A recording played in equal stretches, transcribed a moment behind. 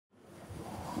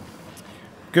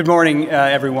Good morning,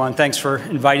 everyone. Thanks for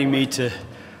inviting me to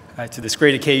this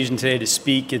great occasion today to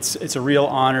speak. It's a real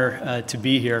honor to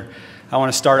be here. I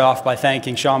want to start off by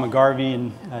thanking Sean McGarvey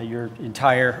and your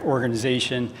entire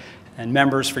organization and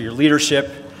members for your leadership,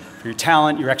 for your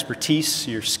talent, your expertise,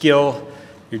 your skill,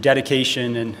 your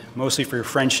dedication, and mostly for your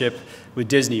friendship with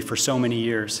Disney for so many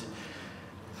years.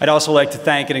 I'd also like to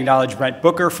thank and acknowledge Brent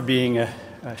Booker for being a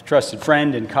trusted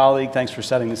friend and colleague. Thanks for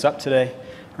setting this up today.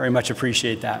 Very much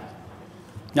appreciate that.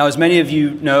 Now, as many of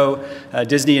you know,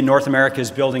 Disney in North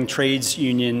America's building trades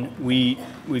union,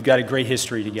 we've got a great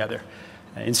history together.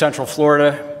 In Central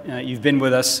Florida, you've been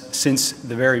with us since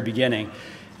the very beginning.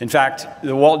 In fact,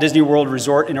 the Walt Disney World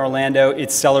Resort in Orlando,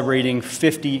 it's celebrating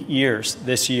 50 years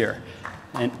this year.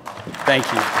 And thank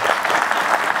you.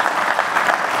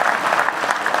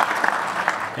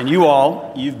 And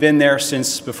you've been there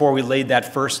since before we laid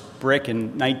that first brick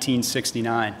in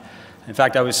 1969. In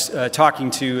fact, I was talking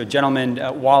to a gentleman,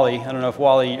 Wally. I don't know if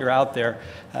Wally, you're out there.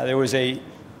 There was a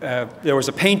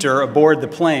painter aboard the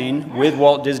plane with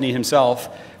Walt Disney himself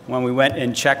when we went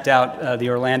and checked out the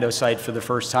Orlando site for the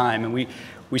first time. And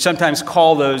we sometimes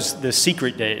call those the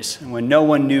secret days, when no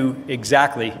one knew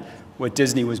exactly what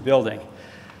Disney was building.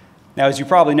 Now, as you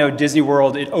probably know, Disney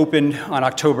World, it opened on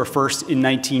October 1st in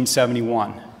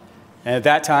 1971. And at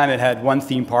that time, it had one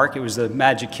theme park. It was the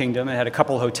Magic Kingdom. It had a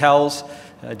couple hotels,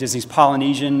 Disney's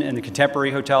Polynesian and the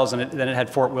Contemporary hotels, and then it had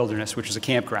Fort Wilderness, which was a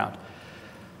campground.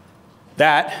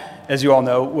 That, as you all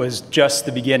know, was just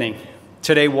the beginning.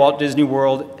 Today, Walt Disney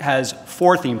World has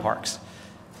 4 theme parks.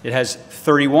 It has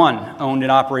 31 owned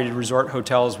and operated resort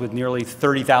hotels with nearly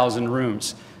 30,000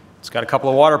 rooms. It's got a couple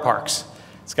of water parks.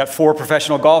 It's got 4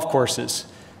 professional golf courses.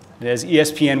 It has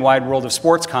ESPN Wide World of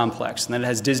Sports Complex, and then it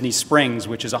has Disney Springs,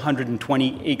 which is a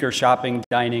 120-acre shopping,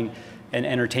 dining, and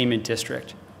entertainment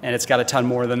district. And it's got a ton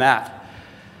more than that.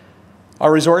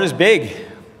 Our resort is big.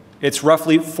 It's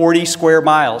roughly 40 square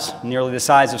miles, nearly the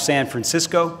size of San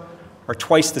Francisco, or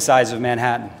twice the size of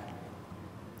Manhattan.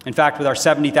 In fact, with our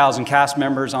 70,000 cast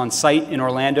members on site in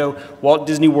Orlando, Walt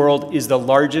Disney World is the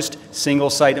largest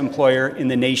single-site employer in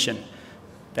the nation.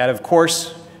 That, of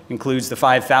course, includes the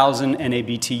 5,000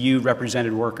 NABTU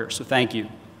represented workers, so thank you.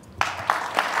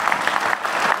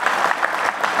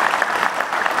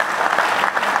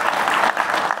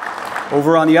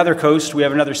 Over on the other coast, we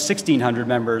have another 1,600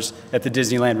 members at the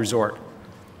Disneyland Resort.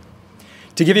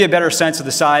 To give you a better sense of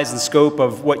the size and scope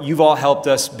of what you've all helped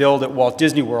us build at Walt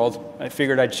Disney World, I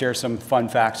figured I'd share some fun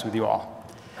facts with you all.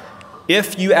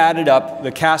 If you added up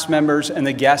the cast members and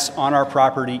the guests on our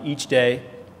property each day,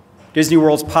 Disney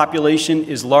World's population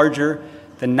is larger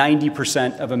than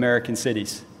 90% of American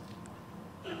cities.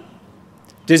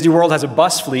 Disney World has a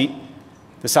bus fleet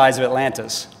the size of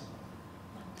Atlanta's.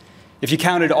 If you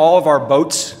counted all of our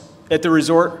boats at the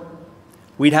resort,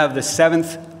 we'd have the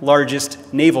 7th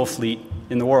largest naval fleet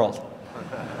in the world.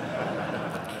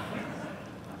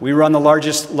 We run the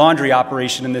largest laundry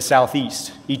operation in the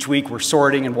Southeast. Each week we're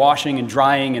sorting and washing and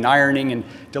drying and ironing and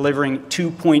delivering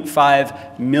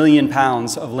 2.5 million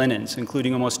pounds of linens,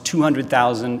 including almost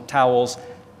 200,000 towels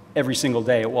every single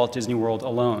day at Walt Disney World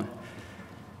alone.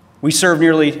 We serve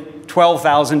nearly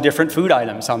 12,000 different food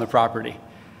items on the property.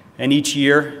 And each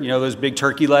year, you know those big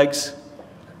turkey legs?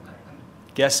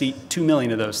 Guests eat 2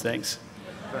 million of those things.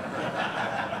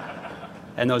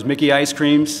 And those Mickey ice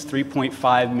creams,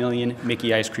 3.5 million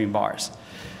Mickey ice cream bars.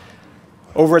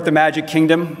 Over at the Magic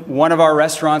Kingdom, one of our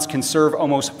restaurants can serve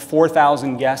almost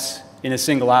 4,000 guests in a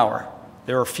single hour.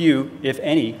 There are few, if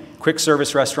any, quick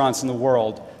service restaurants in the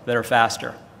world that are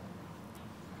faster.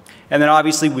 And then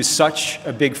obviously with such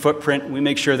a big footprint, we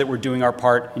make sure that we're doing our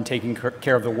part in taking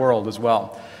care of the world as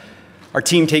well. Our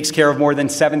team takes care of more than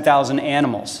 7,000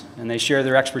 animals, and they share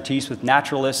their expertise with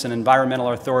naturalists and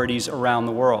environmental authorities around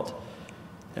the world.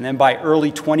 And then by early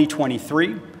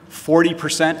 2023,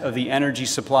 40% of the energy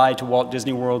supply to Walt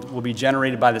Disney World will be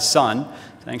generated by the sun,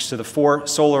 thanks to the 4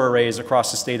 solar arrays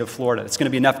across the state of Florida. It's going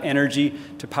to be enough energy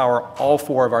to power all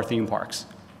 4 of our theme parks.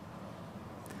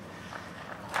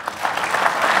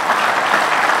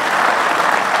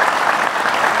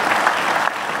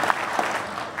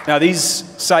 Now, these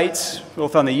sites,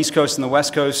 both on the East Coast and the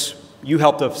West Coast, you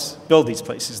helped us build these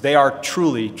places. They are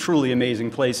truly, truly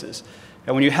amazing places.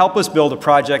 And when you help us build a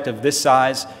project of this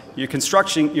size, you're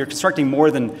constructing more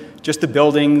than just the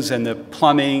buildings and the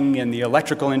plumbing and the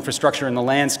electrical infrastructure and the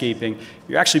landscaping.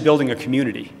 You're actually building a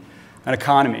community, an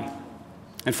economy.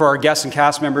 And for our guests and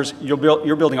cast members, you're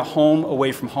building a home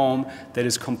away from home that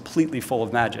is completely full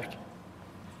of magic.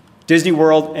 Disney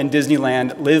World and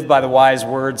Disneyland live by the wise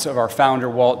words of our founder,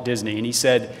 Walt Disney, and he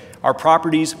said, "Our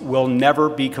properties will never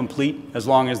be complete as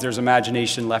long as there's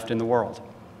imagination left in the world."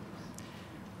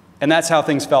 And that's how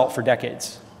things felt for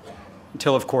decades,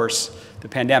 until, of course, the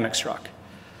pandemic struck.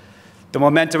 The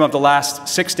momentum of the last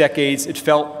 6 decades, it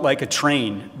felt like a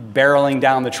train barreling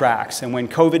down the tracks. And when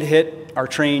COVID hit, our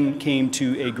train came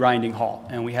to a grinding halt,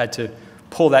 and we had to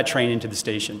pull that train into the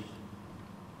station.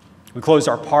 We closed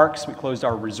our parks, we closed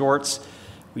our resorts,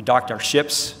 we docked our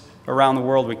ships around the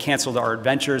world, we canceled our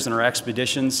adventures and our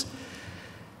expeditions,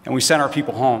 and we sent our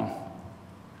people home.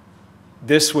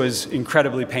 This was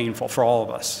incredibly painful for all of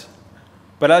us.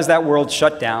 But as that world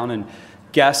shut down and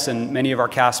guests and many of our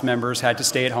cast members had to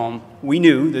stay at home, we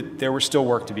knew that there was still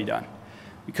work to be done.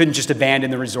 We couldn't just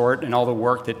abandon the resort and all the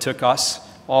work that took us,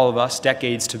 all of us,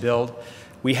 decades to build.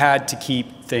 We had to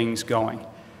keep things going.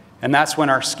 And that's when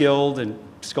our skilled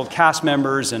cast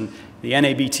members and the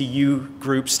NABTU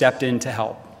group stepped in to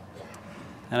help.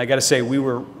 And I got to say, we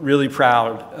were really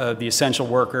proud of the essential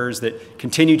workers that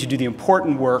continue to do the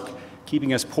important work,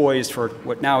 keeping us poised for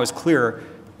what now is clear,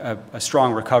 a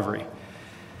strong recovery.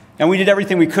 And we did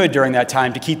everything we could during that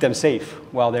time to keep them safe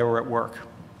while they were at work.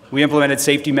 We implemented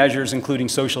safety measures, including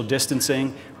social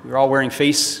distancing. We were all wearing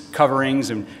face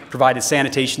coverings and provided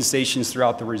sanitation stations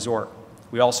throughout the resort.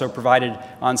 We also provided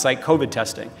on-site COVID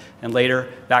testing and later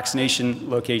vaccination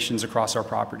locations across our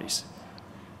properties.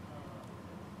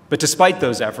 But despite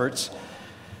those efforts,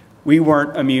 we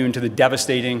weren't immune to the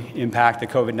devastating impact that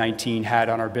COVID-19 had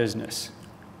on our business.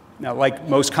 Now, like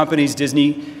most companies,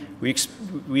 Disney,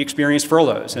 we experienced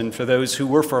furloughs, and for those who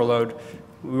were furloughed,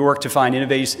 we worked to find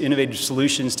innovative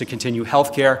solutions to continue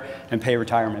health care and pay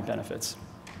retirement benefits.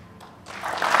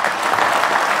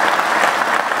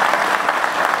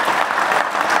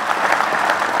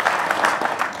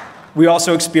 We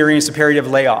also experienced a period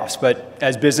of layoffs, but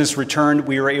as business returned,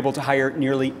 we were able to hire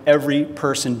nearly every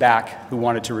person back who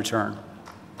wanted to return.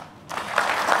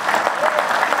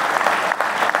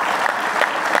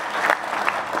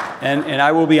 And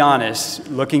I will be honest,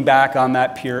 looking back on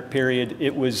that period,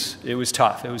 it was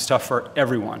tough. It was tough for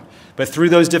everyone. But through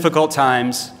those difficult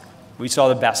times, we saw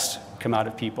the best come out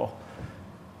of people.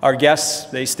 Our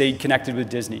guests, they stayed connected with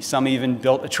Disney. Some even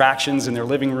built attractions in their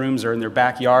living rooms or in their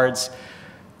backyards.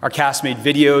 Our cast made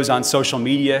videos on social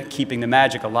media, keeping the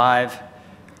magic alive.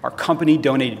 Our company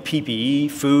donated PPE,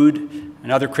 food,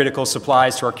 and other critical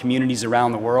supplies to our communities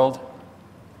around the world.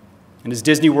 And as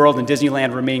Disney World and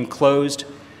Disneyland remained closed,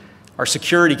 our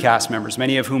security cast members,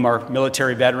 many of whom are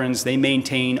military veterans, they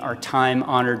maintain our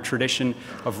time-honored tradition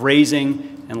of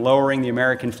raising and lowering the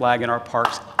American flag in our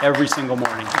parks every single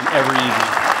morning and every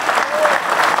evening.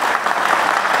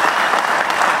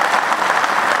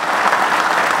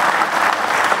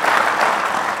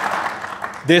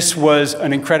 This was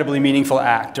an incredibly meaningful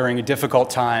act during a difficult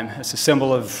time. It's a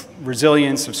symbol of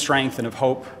resilience, of strength, and of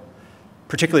hope,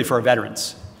 particularly for our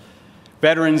veterans.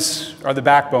 Veterans are the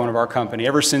backbone of our company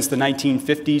ever since the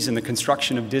 1950s and the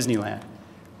construction of Disneyland.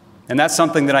 And that's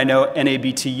something that I know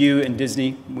NABTU and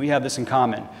Disney, we have this in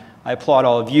common. I applaud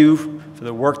all of you for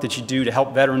the work that you do to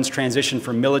help veterans transition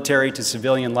from military to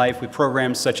civilian life with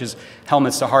programs such as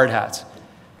Helmets to Hard Hats.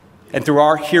 And through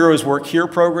our Heroes Work Here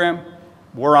program,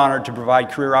 we're honored to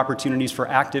provide career opportunities for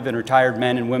active and retired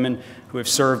men and women who have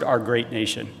served our great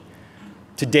nation.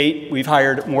 To date, we've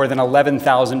hired more than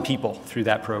 11,000 people through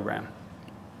that program.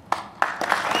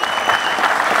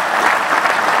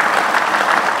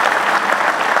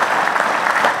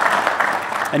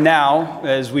 And now,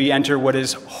 as we enter what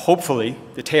is hopefully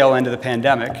the tail end of the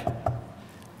pandemic,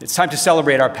 it's time to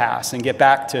celebrate our past and get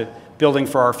back to building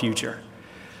for our future.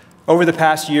 Over the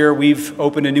past year, we've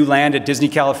opened a new land at Disney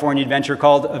California Adventure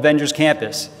called Avengers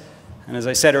Campus. And as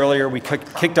I said earlier, we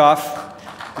kicked off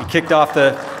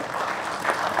the,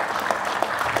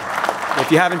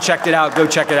 if you haven't checked it out, go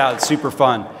check it out, it's super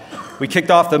fun. We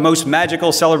kicked off the most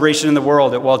magical celebration in the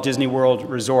world at Walt Disney World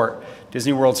Resort.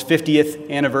 Disney World's 50th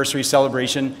anniversary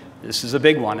celebration. This is a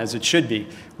big one, as it should be,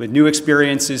 with new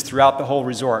experiences throughout the whole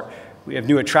resort. We have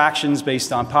new attractions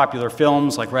based on popular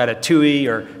films like Ratatouille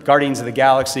or Guardians of the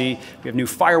Galaxy. We have new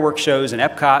fireworks shows in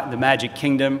Epcot and the Magic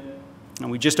Kingdom.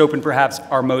 And we just opened perhaps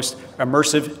our most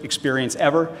immersive experience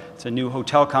ever. It's a new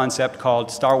hotel concept called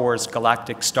Star Wars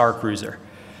Galactic Star Cruiser.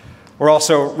 We're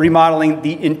also remodeling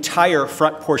the entire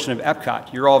front portion of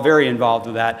Epcot. You're all very involved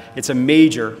with that. It's a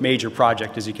major, major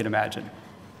project, as you can imagine.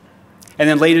 And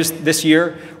then later this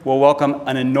year, we'll welcome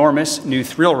an enormous new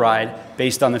thrill ride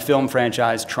based on the film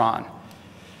franchise Tron.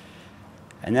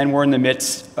 And then we're in the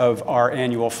midst of our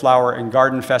annual Flower and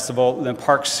Garden Festival. The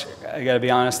parks, I gotta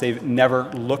be honest, they've never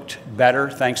looked better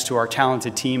thanks to our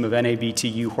talented team of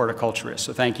NABTU horticulturists.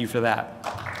 So thank you for that.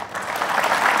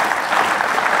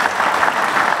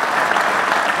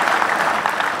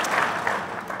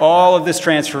 All of this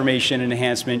transformation and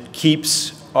enhancement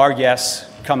keeps our guests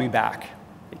coming back.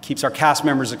 It keeps our cast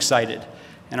members excited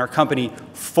and our company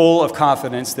full of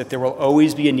confidence that there will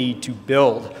always be a need to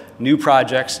build new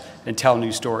projects and tell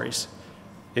new stories.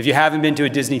 If you haven't been to a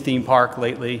Disney theme park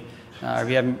lately, or if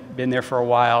you haven't been there for a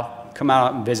while, come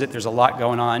out and visit. There's a lot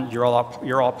going on. You're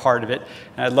all part of it.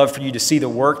 And I'd love for you to see the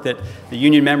work that the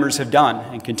union members have done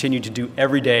and continue to do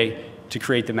every day to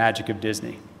create the magic of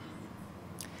Disney.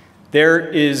 There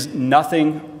is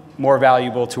nothing more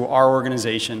valuable to our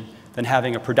organization than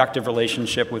having a productive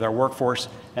relationship with our workforce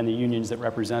and the unions that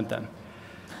represent them.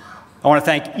 I want to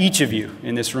thank each of you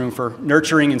in this room for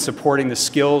nurturing and supporting the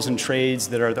skills and trades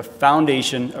that are the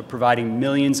foundation of providing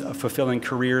millions of fulfilling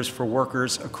careers for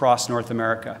workers across North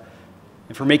America,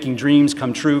 and for making dreams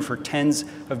come true for tens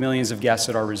of millions of guests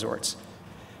at our resorts.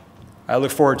 I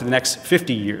look forward to the next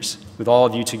 50 years with all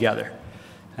of you together.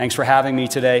 Thanks for having me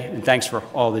today, and thanks for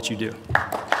all that you do.